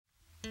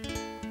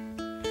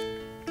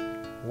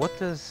What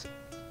does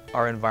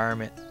our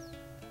environment,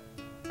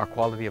 our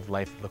quality of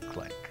life look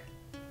like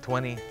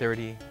 20,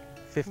 30,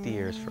 50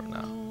 years from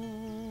now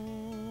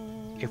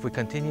if we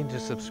continue to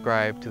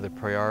subscribe to the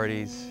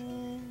priorities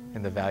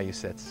and the value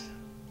sets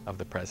of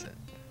the present?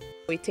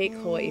 We take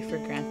Hawaii for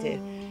granted,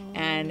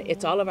 and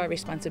it's all of our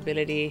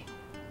responsibility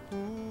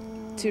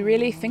to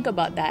really think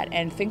about that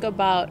and think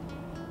about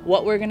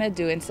what we're gonna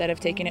do instead of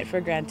taking it for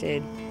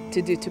granted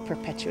to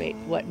perpetuate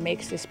what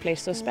makes this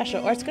place so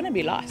special, or it's gonna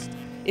be lost.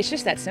 It's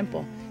just that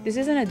simple. This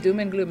isn't a doom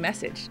and gloom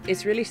message.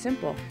 It's really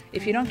simple.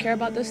 If you don't care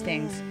about those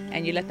things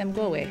and you let them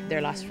go away,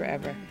 they're lost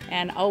forever.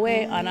 And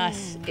away on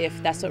us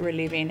if that's what we're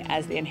leaving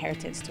as the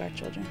inheritance to our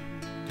children.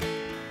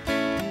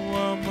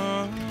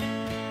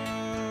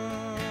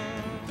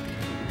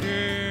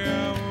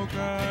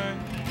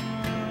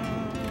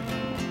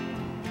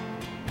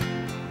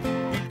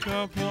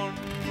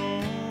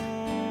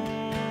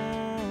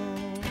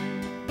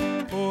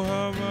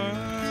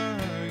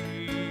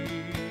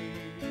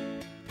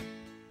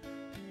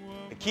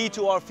 The key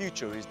to our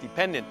future is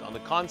dependent on the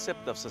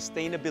concept of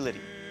sustainability,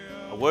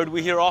 a word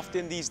we hear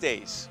often these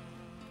days.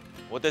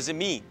 What does it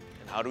mean,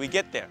 and how do we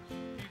get there?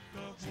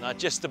 It's not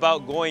just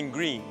about going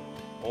green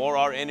or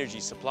our energy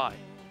supply.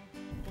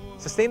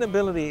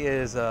 Sustainability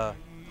is a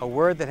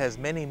word that has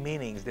many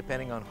meanings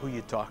depending on who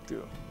you talk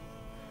to.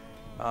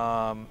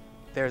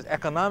 There's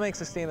economic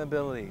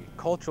sustainability,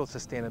 cultural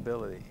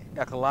sustainability,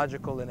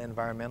 ecological and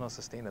environmental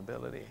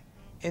sustainability.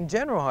 In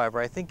general, however,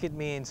 I think it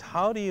means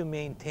how do you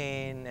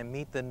maintain and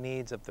meet the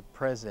needs of the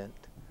present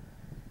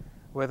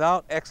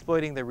without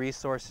exploiting the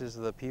resources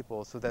of the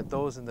people so that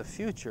those in the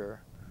future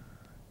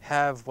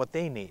have what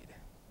they need.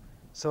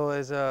 So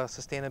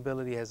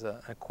sustainability has an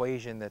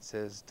equation that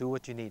says do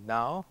what you need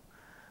now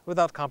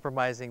without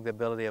compromising the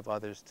ability of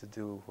others to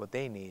do what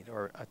they need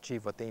or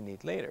achieve what they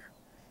need later.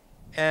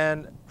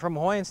 And from a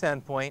Hawaiian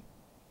standpoint,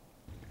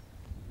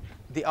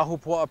 the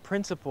ahupua'a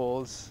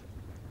principles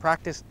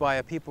practiced by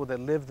a people that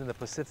lived in the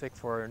Pacific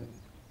for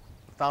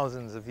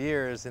thousands of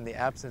years in the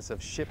absence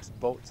of ships,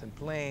 boats, and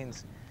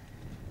planes,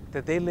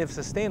 that they live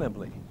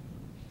sustainably.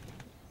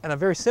 And a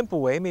very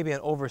simple way, maybe an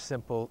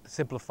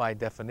oversimplified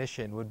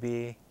definition, would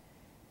be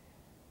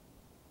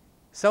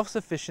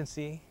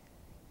self-sufficiency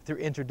through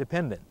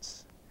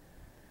interdependence,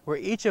 where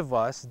each of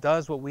us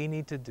does what we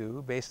need to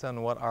do based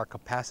on what our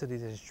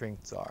capacities and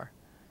strengths are,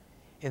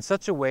 in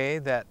such a way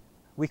that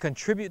we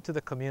contribute to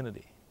the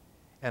community,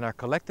 and our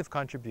collective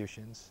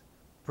contributions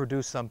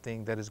produce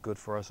something that is good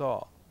for us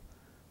all.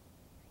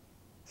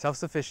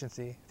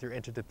 Self-sufficiency through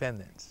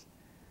interdependence.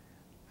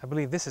 I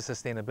believe this is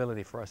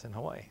sustainability for us in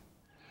Hawaii.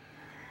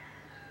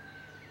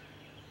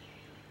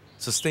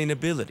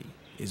 Sustainability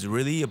is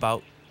really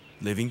about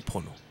living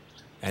pono,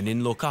 and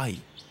in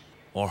lokahi,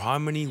 or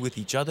harmony with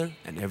each other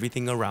and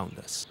everything around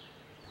us.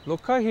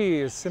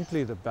 Lokahi is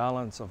simply the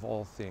balance of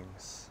all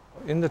things.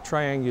 In the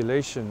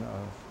triangulation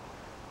of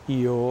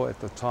Io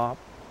at the top,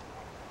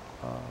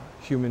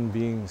 human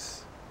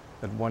beings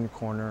at one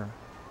corner,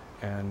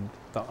 and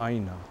the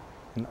Aina.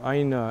 And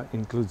Aina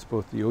includes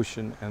both the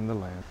ocean and the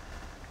land.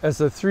 As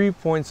the 3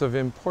 points of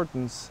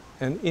importance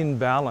and in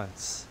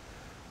balance,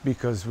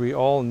 because we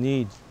all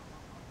need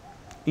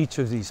each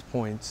of these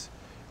points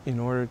in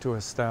order to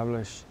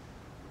establish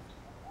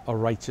a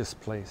righteous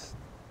place.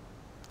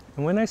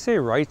 And when I say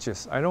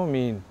righteous, I don't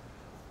mean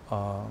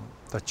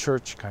the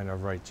church kind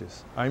of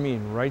righteous. I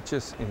mean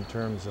righteous in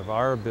terms of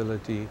our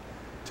ability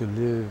to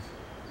live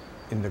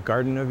in the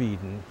Garden of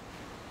Eden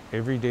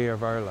every day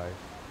of our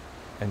life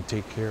and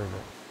take care of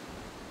it.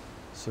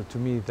 So to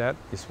me, that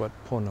is what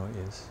pono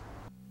is.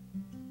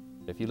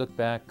 If you look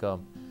back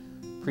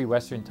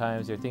pre-Western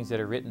times, there are things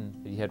that are written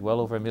that you had well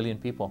over 1 million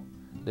people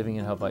living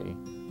in Hawaii,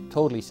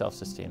 totally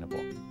self-sustainable.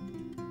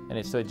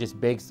 And so it just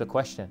begs the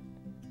question,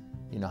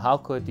 you know, how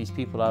could these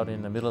people out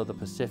in the middle of the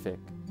Pacific,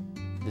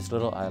 this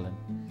little island,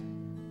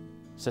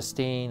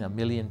 sustain 1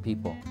 million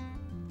people?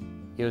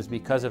 It was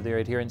because of their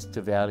adherence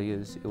to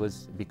values. It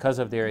was because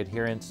of their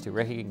adherence to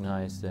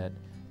recognize that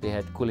they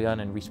had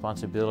kuleana and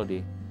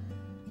responsibility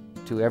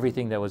to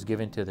everything that was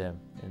given to them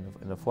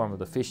in the form of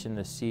the fish in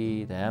the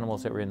sea, the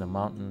animals that were in the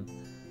mountain,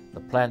 the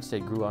plants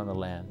that grew on the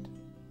land,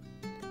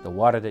 the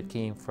water that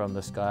came from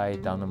the sky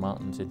down the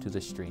mountains into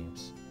the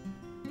streams.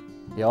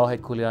 They all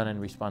had kuleana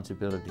and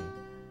responsibility.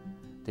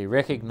 They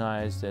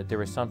recognized that there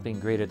was something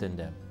greater than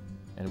them,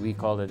 and we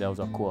called it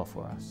Elzakua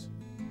for us.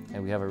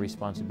 And we have a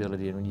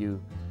responsibility. And when you,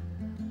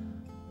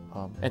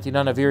 Auntie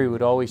Nanaviri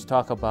would always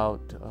talk about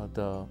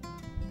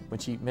when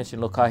she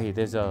mentioned Lokahi,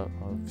 there's a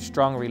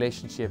strong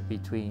relationship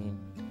between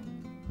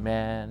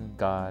man,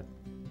 God,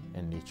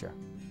 and nature.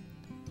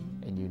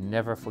 And you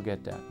never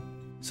forget that.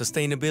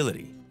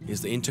 Sustainability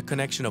is the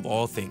interconnection of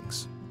all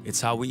things. It's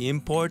how we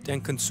import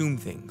and consume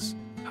things,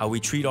 how we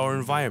treat our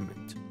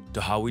environment,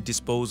 to how we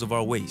dispose of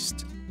our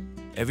waste.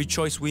 Every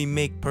choice we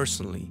make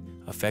personally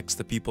affects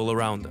the people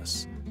around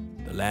us,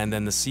 the land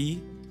and the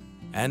sea,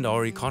 and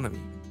our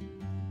economy.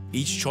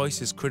 Each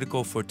choice is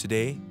critical for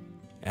today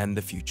and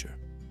the future.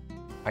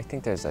 I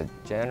think there's a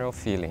general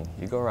feeling,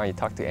 you go around, you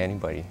talk to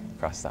anybody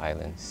across the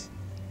islands,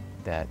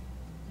 that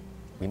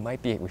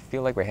we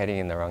feel like we're heading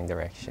in the wrong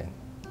direction.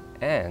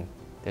 And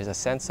there's a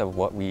sense of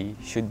what we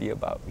should be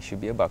about. We should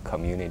be about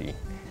community.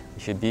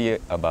 We should be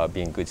about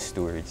being good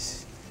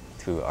stewards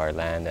to our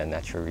land and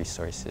natural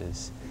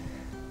resources.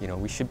 You know,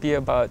 we should be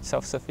about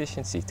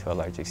self-sufficiency to a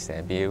large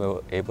extent, be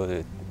able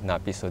to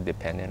not be so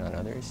dependent on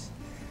others.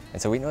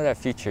 And so we know that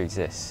future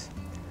exists.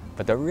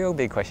 But the real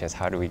big question is,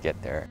 how do we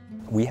get there?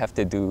 We have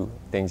to do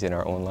things in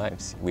our own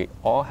lives. We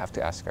all have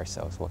to ask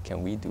ourselves, what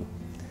can we do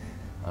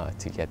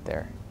to get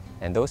there?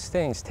 And those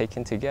things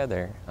taken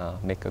together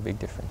make a big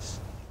difference.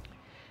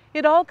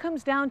 It all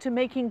comes down to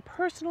making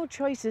personal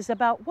choices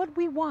about what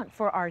we want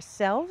for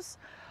ourselves,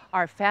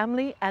 our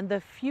family, and the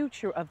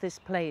future of this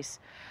place.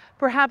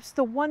 Perhaps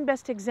the one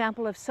best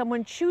example of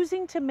someone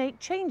choosing to make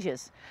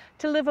changes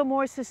to live a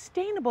more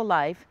sustainable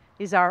life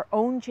is our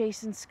own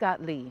Jason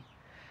Scott Lee.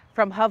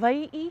 From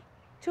Hawaii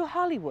to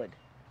Hollywood,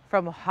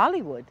 from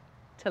Hollywood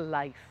to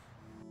life.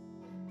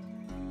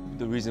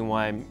 The reason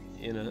why I'm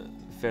in a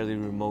fairly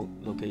remote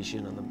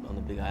location on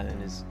the Big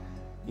Island is,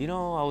 you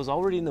know, I was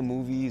already in the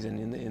movies and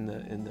in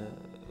the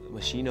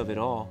machine of it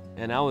all,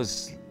 and I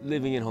was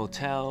living in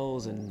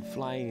hotels and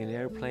flying in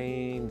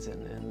airplanes,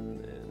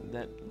 and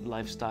that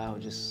lifestyle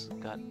just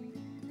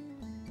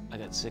I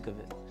got sick of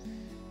it.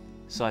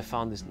 So I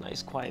found this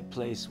nice quiet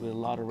place with a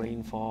lot of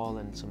rainfall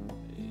and some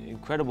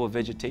incredible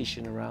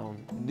vegetation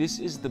around. This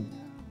is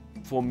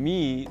for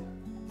me,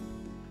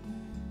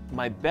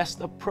 my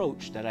best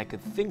approach that I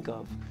could think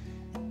of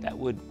that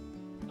would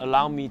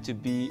allow me to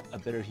be a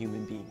better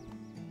human being.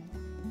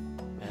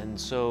 And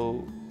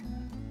so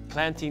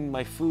planting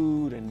my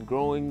food and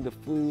growing the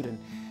food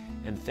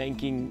and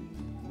thanking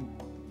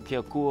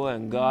Keakua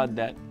and God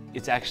that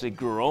it's actually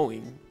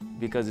growing,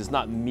 because it's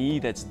not me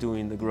that's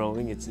doing the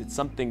growing, it's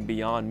something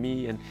beyond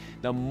me. And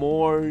the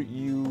more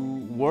you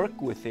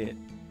work with it,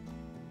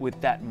 with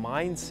that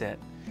mindset,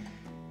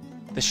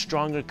 the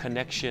stronger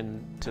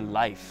connection to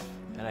life.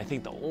 And I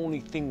think the only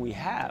thing we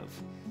have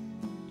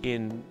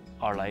in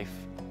our life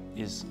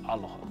is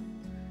aloha.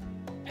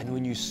 And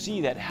when you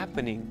see that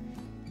happening,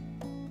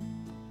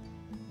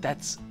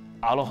 that's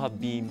aloha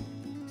being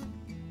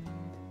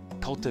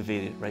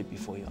cultivated right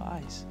before your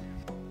eyes.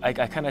 I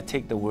kind of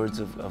take the words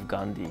of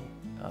Gandhi,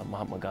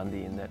 Mahatma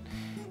Gandhi, in that,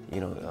 you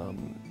know,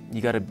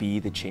 you got to be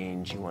the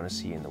change you want to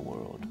see in the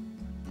world.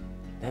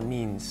 That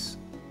means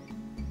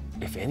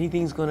if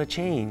anything's going to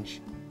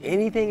change,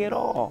 anything at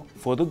all,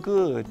 for the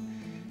good,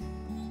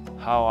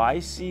 how I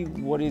see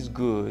what is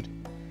good,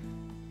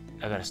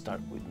 I got to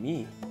start with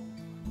me.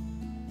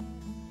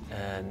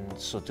 And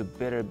so to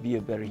be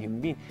a better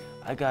human being,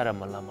 I got to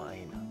malama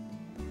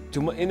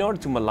aina. In order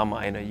to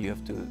malama aina, you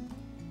have to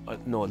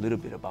know a little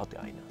bit about the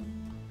aina.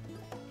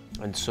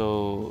 And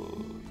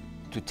so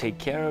to take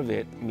care of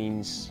it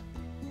means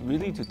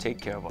really to take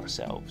care of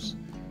ourselves,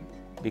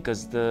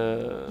 because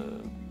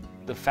the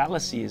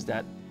fallacy is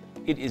that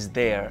it is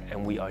there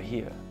and we are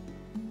here.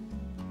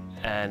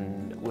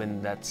 And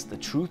when that's the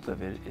truth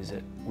of it, is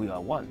that we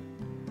are one.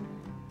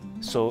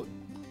 So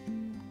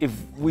if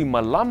we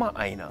malama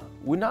aina,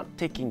 we're not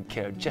taking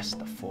care of just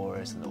the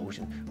forest and the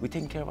ocean, we're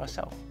taking care of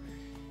ourselves.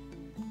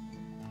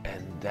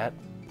 And that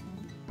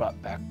brought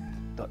back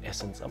the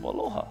essence of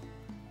aloha.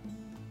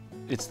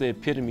 It's the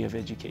epitome of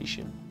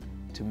education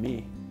to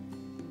me.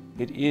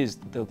 It is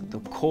the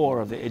core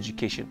of the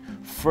education,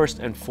 first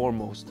and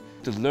foremost,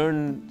 to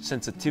learn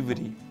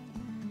sensitivity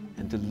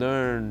and to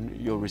learn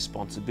your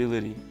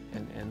responsibility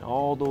and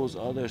all those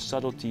other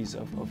subtleties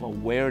of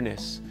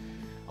awareness.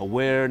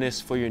 Awareness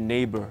for your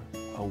neighbor,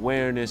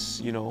 awareness,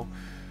 you know,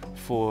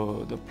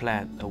 for the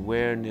plant,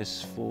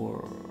 awareness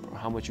for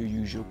how much you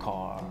use your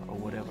car or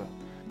whatever.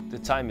 The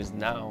time is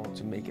now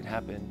to make it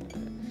happen.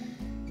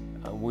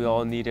 We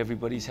all need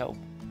everybody's help,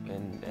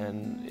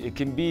 and it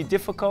can be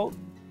difficult,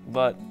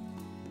 but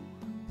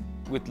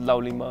with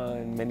laulima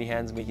and many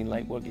hands making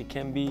light work, it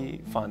can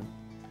be fun.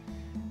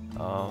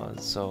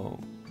 So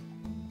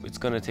it's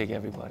gonna take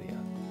everybody.